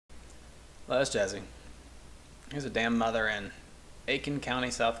Well, that's jazzy. Here's a damn mother in Aiken County,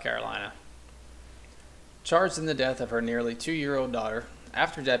 South Carolina, charged in the death of her nearly 2-year-old daughter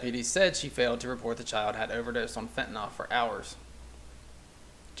after deputies said she failed to report the child had overdosed on fentanyl for hours.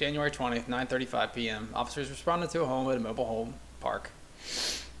 January 20th, 9:35 p.m., officers responded to a home at a mobile home park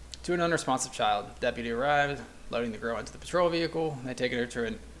to an unresponsive child. Deputy arrived, loading the girl into the patrol vehicle. They taken her to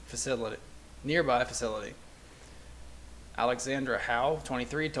a nearby facility. Alexandra Howe,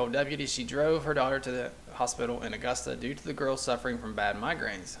 23, told deputies she drove her daughter to the hospital in Augusta due to the girl suffering from bad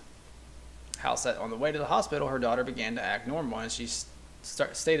migraines. Howe said on the way to the hospital, her daughter began to act normal and she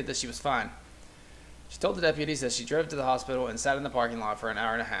stated that she was fine. She told the deputies that she drove to the hospital and sat in the parking lot for an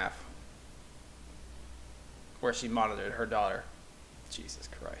hour and a half, where she monitored her daughter. Jesus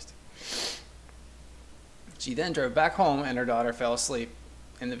Christ. She then drove back home and her daughter fell asleep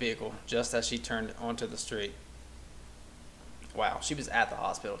in the vehicle just as she turned onto the street. Wow, she was at the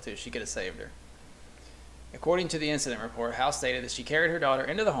hospital too. She could have saved her. According to the incident report, Howe stated that she carried her daughter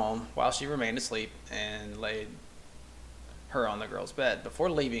into the home while she remained asleep and laid her on the girl's bed before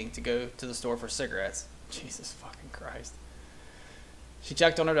leaving to go to the store for cigarettes. Jesus fucking Christ. She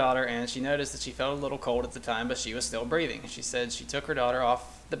checked on her daughter and she noticed that she felt a little cold at the time, but she was still breathing. She said she took her daughter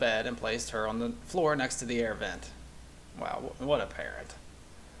off the bed and placed her on the floor next to the air vent. Wow, what a parent.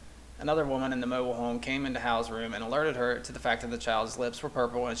 Another woman in the mobile home came into Howe's room and alerted her to the fact that the child's lips were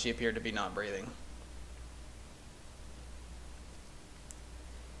purple and she appeared to be not breathing.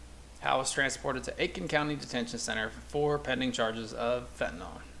 Howe was transported to Aiken County Detention Center for pending charges of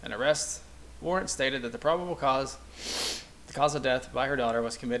fentanyl. An arrest warrant stated that the cause of death by her daughter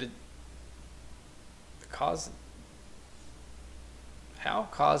was Howe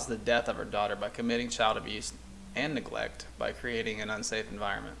caused the death of her daughter by committing child abuse and neglect by creating an unsafe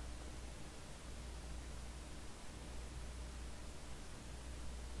environment.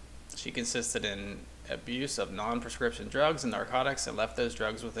 She consisted in abuse of non-prescription drugs and narcotics and left those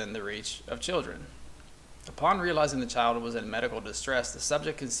drugs within the reach of children. Upon realizing the child was in medical distress, the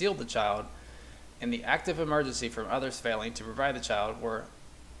subject concealed the child in the active emergency from others failing to provide the child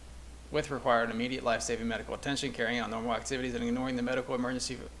with required immediate life-saving medical attention, carrying out normal activities and ignoring the medical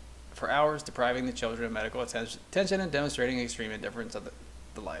emergency for hours, depriving the children of medical attention and demonstrating extreme indifference of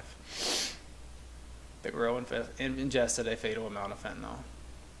the life. The girl ingested a fatal amount of fentanyl.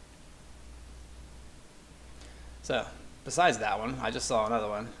 So, besides that one, I just saw another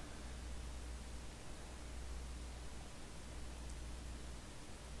one.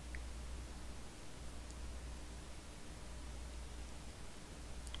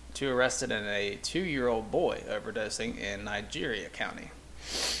 Two arrested and a 2-year-old boy overdosing in Nigeria County.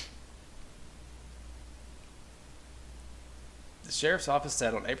 The sheriff's office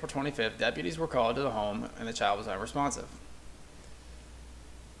said on April 25th, deputies were called to the home and the child was unresponsive.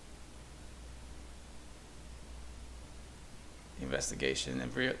 Investigation.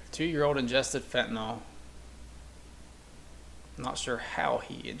 2-year-old ingested fentanyl. I'm not sure how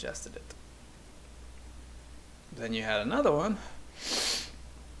he ingested it. Then you had another one.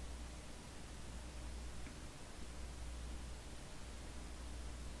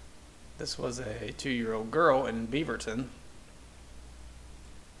 This was a 2-year-old girl in Beaverton.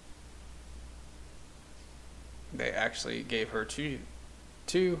 They actually gave her two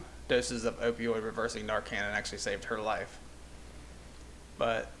doses of opioid reversing Narcan and actually saved her life.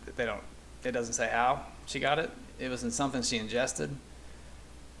 But it doesn't say how she got it. It was in something she ingested.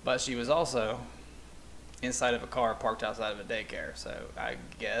 But she was also inside of a car parked outside of a daycare. So I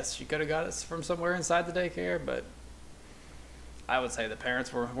guess she could have got it from somewhere inside the daycare, but I would say the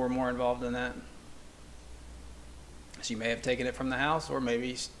parents were more involved in that. She may have taken it from the house, or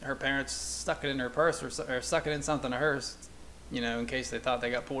maybe her parents stuck it in her purse or stuck it in something of hers, in case they thought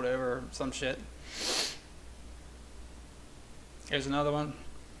they got pulled over or some shit. Here's another one.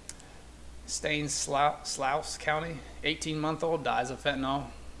 Stanislaus County, 18-month-old dies of fentanyl.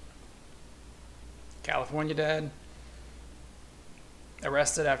 California dad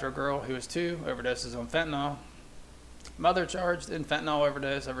arrested after a girl who was 2 overdoses on fentanyl. Mother charged in fentanyl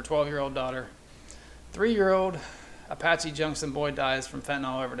overdose of her 12-year-old daughter. 3-year-old Apache Junction boy dies from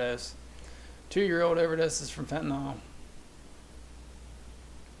fentanyl overdose. 2-year-old overdoses from fentanyl.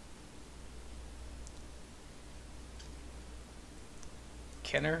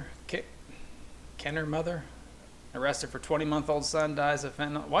 Kenner mother arrested for 20-month-old son dies of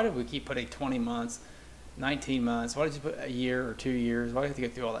fentanyl. Why did we keep putting 20 months, 19 months? Why did you put a year or 2 years? Why do you have to go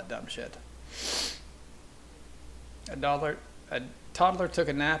through all that dumb shit? A toddler took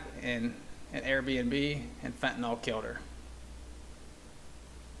a nap in an Airbnb and fentanyl killed her.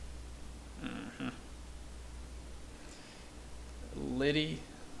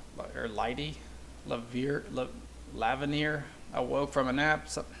 or Lighty, Lavinier awoke from a nap.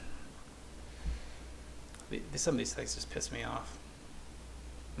 Some of these things just piss me off.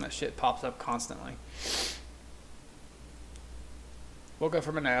 And that shit pops up constantly. Woke up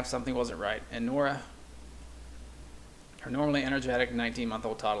from a nap, something wasn't right, and Nora, her normally energetic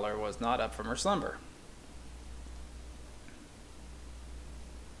 19-month-old toddler, was not up from her slumber.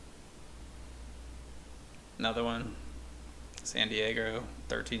 Another one, San Diego,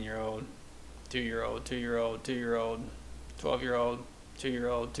 13-year-old, 2-year-old, 2-year-old, 2-year-old, 12-year-old,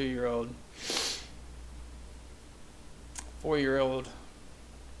 2-year-old, 2-year-old, 4-year-old.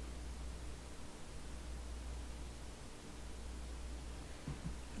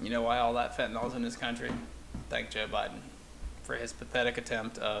 You know why all that fentanyl's in this country? Thank Joe Biden for his pathetic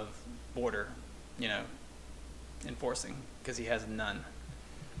attempt of border, enforcing, because he has none.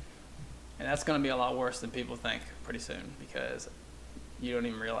 And that's going to be a lot worse than people think pretty soon, because you don't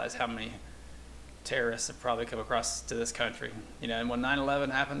even realize how many terrorists have probably come across to this country. And when 9/11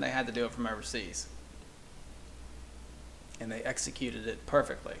 happened, they had to do it from overseas. And they executed it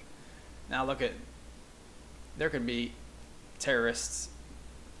perfectly. Now look at, there could be terrorists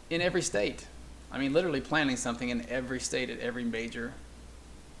in every state. I mean, literally planning something in every state at every major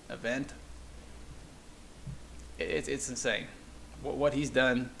event. It's insane. What he's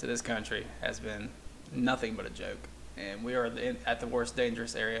done to this country has been nothing but a joke. And we are at the worst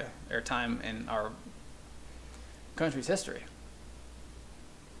dangerous time in our country's history.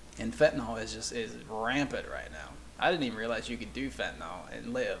 And fentanyl is rampant right now. I didn't even realize you could do fentanyl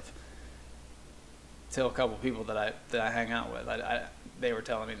and live till a couple people that I hang out with. They were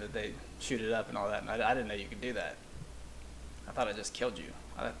telling me that they shoot it up and all that, and I didn't know you could do that. I thought it just killed you.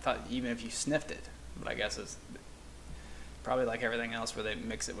 I thought even if you sniffed it, but I guess it's probably like everything else where they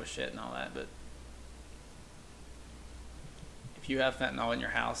mix it with shit and all that. But if you have fentanyl in your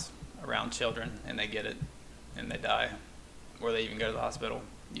house around children and they get it and they die, or they even go to the hospital,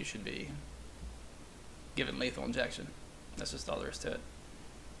 you should be given lethal injection. That's just all there is to it.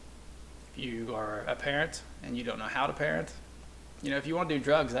 If you are a parent and you don't know how to parent, if you want to do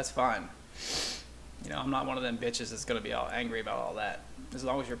drugs, that's fine. I'm not one of them bitches that's going to be all angry about all that. As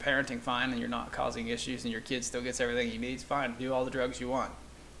long as you're parenting fine and you're not causing issues and your kid still gets everything he needs, fine. Do all the drugs you want,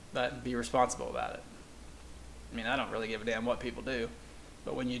 but be responsible about it. I mean, I don't really give a damn what people do,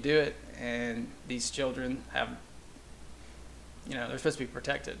 but when you do it and these children have, they're supposed to be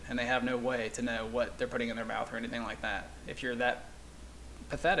protected and they have no way to know what they're putting in their mouth or anything like that. If you're that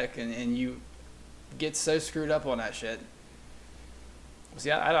pathetic and you get so screwed up on that shit. See,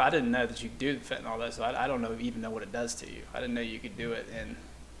 I didn't know that you could do fentanyl though, so I don't even know what it does to you. I didn't know you could do it, and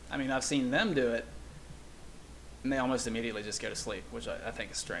I mean, I've seen them do it, and they almost immediately just go to sleep, which I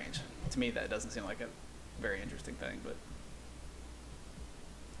think is strange. To me, that doesn't seem like a very interesting thing,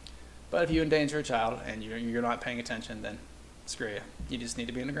 but if you endanger a child and you're not paying attention, then screw you. You just need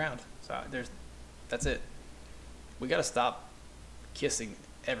to be in the ground. So that's it. We got to stop kissing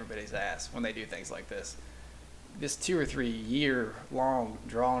everybody's ass when they do things like this. This 2 or 3 year long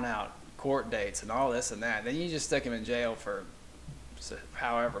drawn out court dates and all this and that, then you just stick them in jail for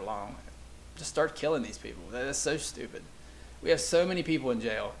however long. Just start killing these people. That is so stupid. We have so many people in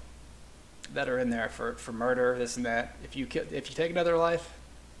jail that are in there for murder, this and that. If you take another life,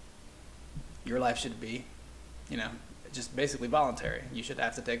 your life should be, just basically voluntary. You should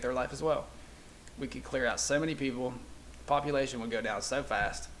have to take their life as well. We could clear out so many people. The population would go down so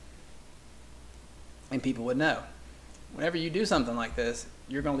fast. And people would know. Whenever you do something like this,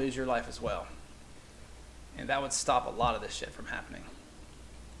 you're going to lose your life as well. And that would stop a lot of this shit from happening.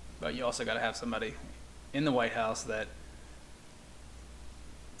 But you also got to have somebody in the White House that,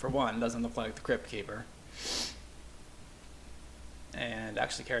 for one, doesn't look like the Crypt Keeper and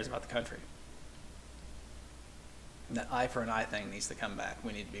actually cares about the country. That eye for an eye thing needs to come back.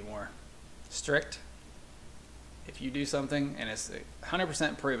 We need to be more strict. If you do something and it's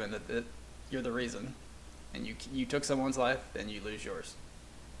 100% proven that you're the reason, and you took someone's life, then you lose yours.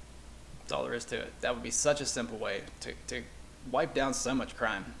 That's all there is to it. That would be such a simple way to wipe down so much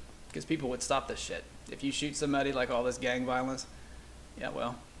crime, because people would stop this shit. If you shoot somebody, like all this gang violence, yeah,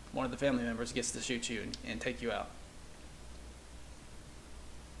 well, one of the family members gets to shoot you and take you out.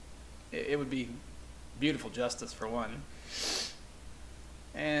 It would be beautiful justice, for one.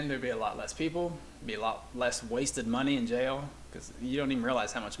 And there'd be a lot less people, be a lot less wasted money in jail, because you don't even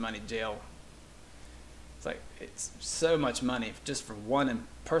realize how much money jail. It's so much money just for one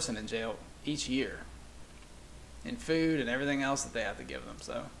person in jail each year, in food and everything else that they have to give them.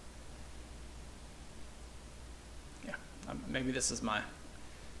 So, yeah, maybe this is I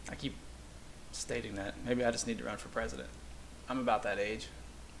keep stating that. Maybe I just need to run for president. I'm about that age.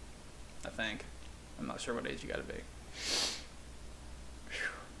 I think. I'm not sure what age you got to be.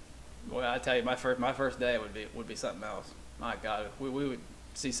 Boy, I tell you, my first day would be something else. My God, we would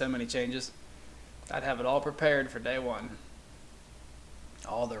see so many changes. I'd have it all prepared for day one.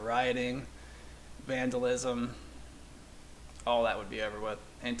 All the rioting, vandalism, all that would be over with.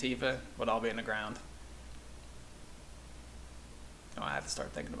 Antifa would all be in the ground. Oh, I have to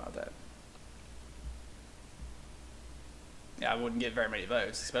start thinking about that. Yeah, I wouldn't get very many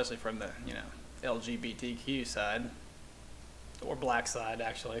votes, especially from the, LGBTQ side, or black side,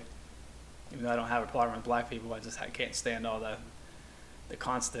 actually. Even though I don't have a problem with black people, I can't stand all the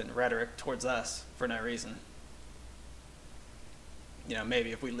constant rhetoric towards us for no reason.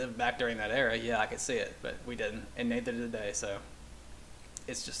 Maybe if we lived back during that era, yeah, I could see it, but we didn't, and neither did they, so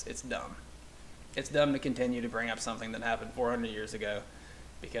it's dumb. It's dumb to continue to bring up something that happened 400 years ago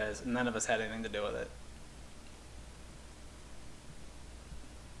because none of us had anything to do with it.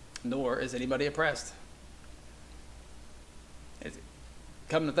 Nor is anybody oppressed.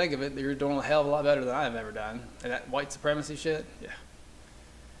 Come to think of it, you're doing a hell of a lot better than I've ever done. And that white supremacy shit, yeah.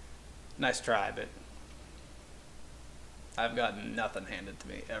 Nice try, but I've gotten nothing handed to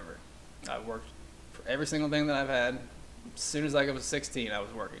me, ever. I've worked for every single thing that I've had. As soon as I was 16, I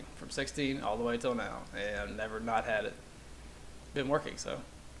was working. From 16 all the way till now. And I've never not had it. Been working, so.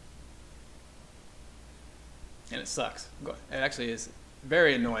 And it sucks. It actually is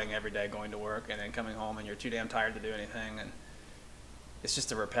very annoying every day going to work and then coming home and you're too damn tired to do anything. And it's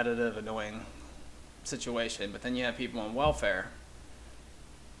just a repetitive, annoying situation. But then you have people on welfare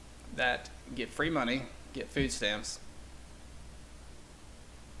that get free money, get food stamps,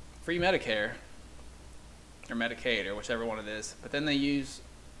 free Medicare, or Medicaid, or whichever one it is. But then they use,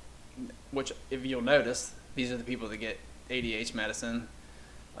 which if you'll notice, these are the people that get ADH medicine,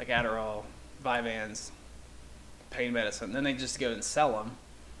 like Adderall, Vyvanse, pain medicine. Then they just go and sell them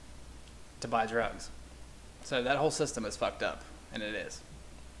to buy drugs. So that whole system is fucked up, and it is.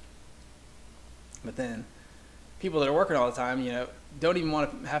 But then people that are working all the time, don't even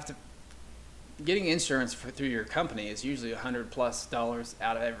want to have to. Getting insurance through your company is usually $100+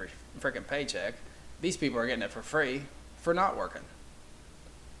 out of every freaking paycheck. These people are getting it for free for not working.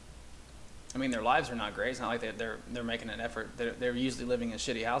 I mean, their lives are not great. It's not like they're making an effort. They're usually living in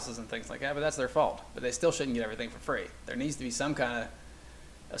shitty houses and things like that, but that's their fault. But they still shouldn't get everything for free. There needs to be some kind of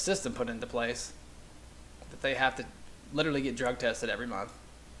a system put into place that they have to literally get drug tested every month.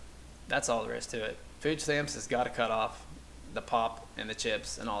 That's all there is to it. Food stamps has got to cut off the pop and the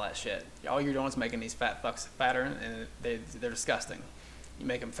chips and all that shit. All you're doing is making these fat fucks fatter, and they're disgusting. You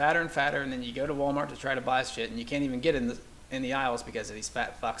make them fatter and fatter, and then you go to Walmart to try to buy shit, and you can't even get in the aisles because of these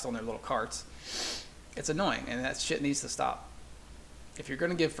fat fucks on their little carts. It's annoying, and that shit needs to stop. If you're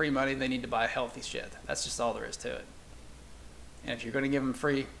going to give free money, they need to buy healthy shit. That's just all there is to it. And if you're going to give them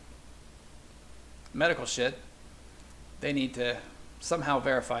free medical shit, they need to somehow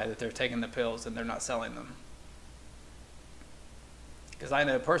verify that they're taking the pills and they're not selling them. Because I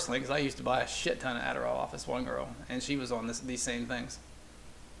know personally, because I used to buy a shit ton of Adderall off this one girl, and she was on these same things.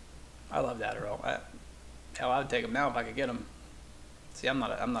 I loved Adderall. Hell, I would take them now if I could get them. See, I'm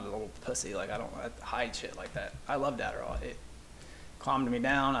not a little pussy. Like I hide shit like that. I loved Adderall. It calmed me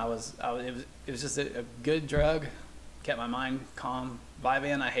down. It was just a good drug. Kept my mind calm.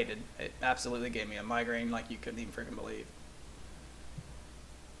 Vyvanse I hated. It absolutely gave me a migraine like you couldn't even freaking believe.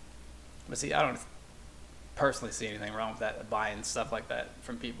 But see, I don't personally see anything wrong with that, buying stuff like that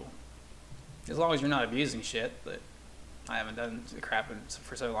from people. As long as you're not abusing shit, but I haven't done the crap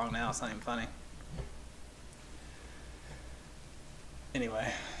for so long now, it's not even funny.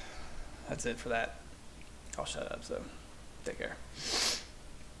 Anyway, that's it for that. I'll shut up, so take care.